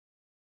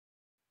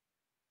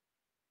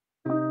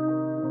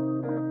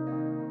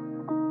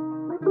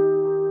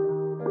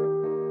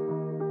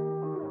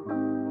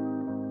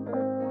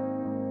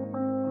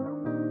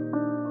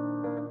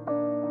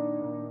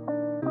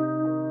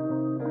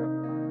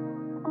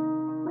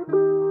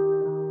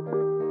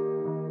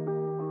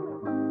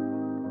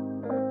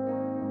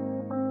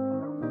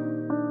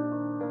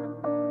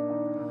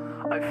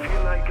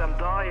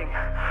dying.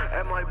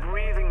 Am I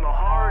breathing? My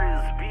heart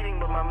is beating,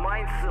 but my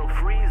mind's still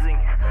freezing.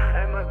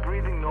 Am I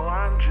breathing? No,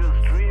 I'm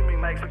just dreaming.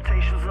 My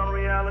expectations on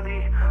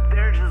reality,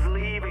 they're just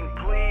leaving.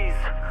 Please,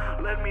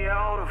 let me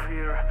out of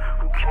here.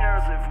 Who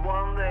cares if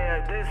one day I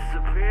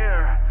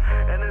disappear?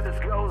 And if this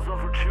goes on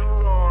for too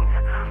long,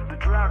 the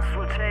drugs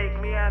will take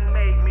me and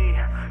make me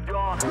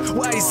gone.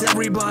 Why is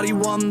everybody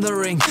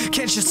wondering?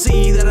 Can't you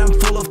see that I'm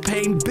full of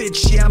pain,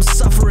 bitch? Yeah, I'm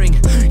suffering.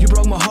 You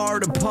broke my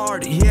heart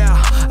apart,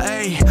 yeah.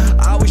 Hey,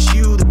 I wish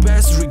you the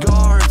best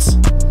regards.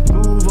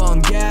 Move on,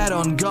 get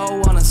on,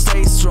 go on and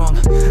stay strong.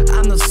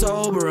 I'm not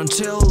sober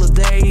until the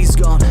day's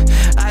gone.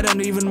 I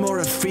don't even more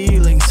have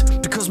feelings,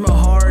 because my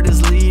heart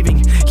is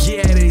leaving.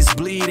 Yeah, it is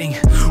bleeding.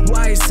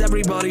 Why is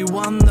everybody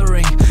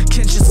wondering?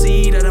 Can't you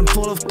see that I'm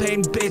full of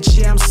pain, bitch?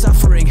 Yeah, I'm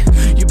suffering.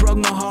 You broke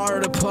my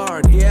heart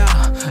apart, yeah.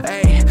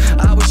 Hey,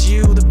 I wish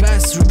you the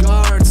best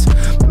regards.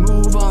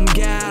 Move on,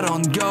 get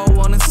on, go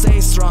on and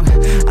stay strong.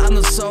 I'm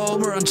not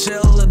sober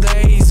until the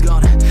day's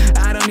gone.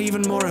 I don't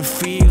even more have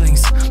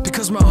feelings,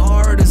 because my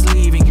heart is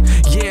leaving.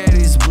 Yeah, it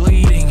is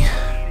bleeding. Yeah,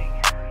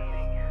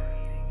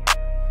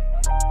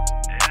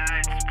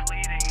 it's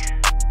bleeding.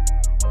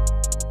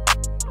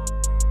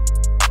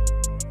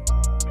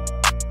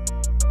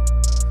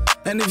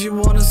 And if you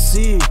wanna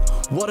see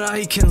what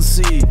I can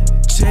see,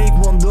 take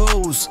one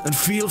dose and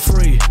feel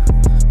free.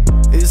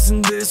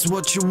 Isn't this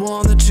what you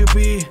wanted to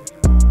be?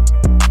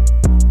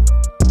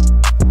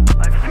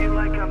 I feel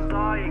like I'm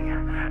dying.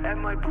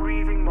 Am I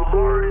breathing? My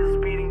heart is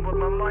beating, but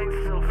my mind's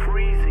still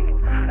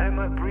freezing. Am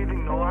I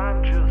breathing? No,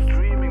 I'm just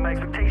dreaming. My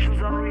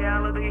expectations on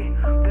reality,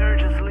 they're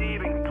just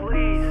leaving.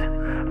 Please,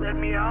 let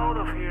me out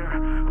of here.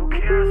 Who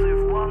cares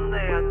if one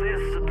day I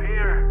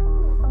disappear?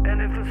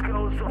 And if this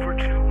goes on for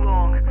too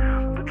long,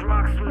 the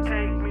drugs will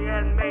take me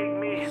and make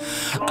me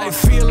gone. I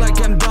feel like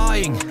I'm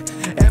dying.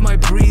 Am I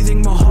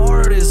breathing? My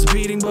heart is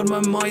beating, but my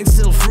mind's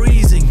still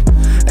freezing.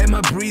 Am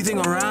I breathing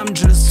or I'm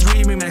just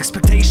dreaming? My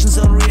expectations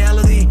on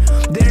reality,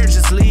 they're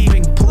just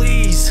leaving.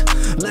 Please,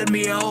 let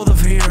me out of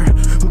here.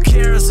 Who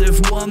cares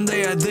if one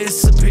day I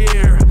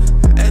disappear?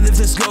 And if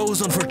this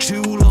goes on for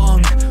too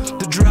long,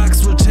 the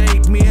drugs will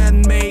take me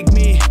and make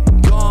me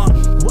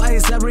gone. Why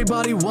is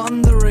everybody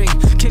wondering?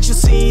 Can't you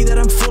see that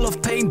I'm full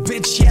of pain,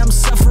 bitch? Yeah, I'm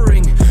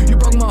suffering. You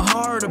broke my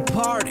heart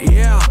apart,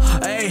 yeah.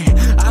 Hey,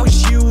 I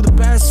wish you the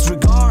best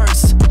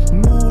regards.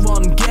 Move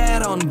on,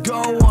 get on,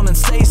 go on and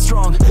stay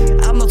strong.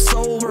 I'm not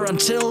sober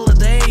until the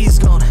day's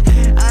gone.